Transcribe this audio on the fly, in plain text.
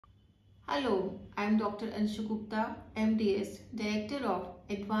Hello, I am Dr. Anshu Gupta, MDS, Director of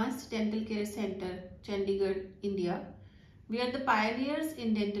Advanced Dental Care Center, Chandigarh, India. We are the pioneers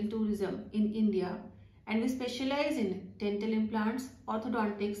in dental tourism in India and we specialize in dental implants,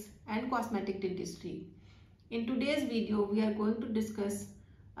 orthodontics and cosmetic dentistry. In today's video, we are going to discuss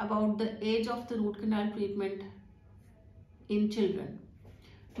about the age of the root canal treatment in children.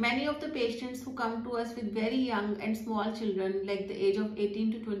 Many of the patients who come to us with very young and small children like the age of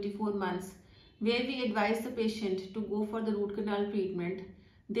 18 to 24 months, where we advise the patient to go for the root canal treatment,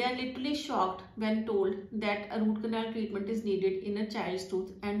 they are literally shocked when told that a root canal treatment is needed in a child's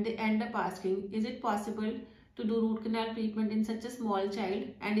tooth, and they end up asking, is it possible to do root canal treatment in such a small child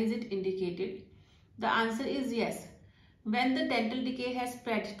and is it indicated? The answer is yes. When the dental decay has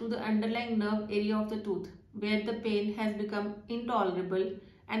spread to the underlying nerve area of the tooth, where the pain has become intolerable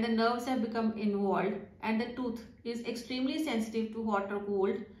and the nerves have become involved and the tooth is extremely sensitive to hot or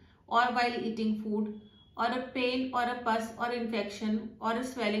cold, or while eating food, or a pain or a pus or infection or a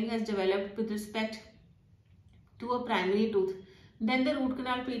swelling has developed with respect to a primary tooth, then the root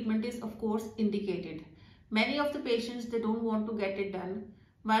canal treatment is of course indicated. Many of the patients, they don't want to get it done.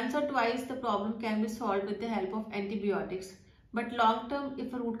 Once or twice the problem can be solved with the help of antibiotics, but long term,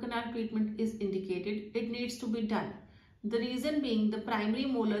 if a root canal treatment is indicated, it needs to be done. The reason being, the primary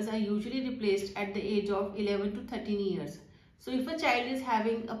molars are usually replaced at the age of 11 to 13 years. So if a child is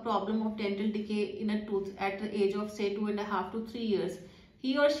having a problem of dental decay in a tooth at the age of say 2.5 to 3 years,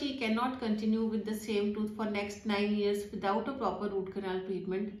 he or she cannot continue with the same tooth for next 9 years without a proper root canal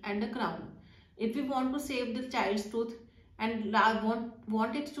treatment and a crown. If we want to save the child's tooth and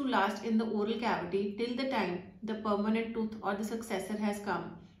want it to last in the oral cavity till the time the permanent tooth or the successor has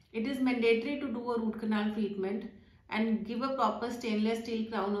come, it is mandatory to do a root canal treatment and give a proper stainless steel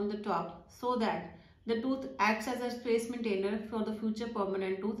crown on the top so that the tooth acts as a space maintainer for the future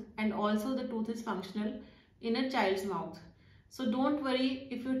permanent tooth, and also the tooth is functional in a child's mouth. So don't worry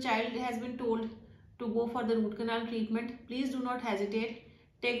if your child has been told to go for the root canal treatment. Please do not hesitate.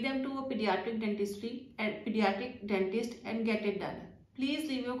 Take them to a pediatric dentist and get it done. Please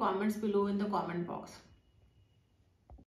leave your comments below in the comment box.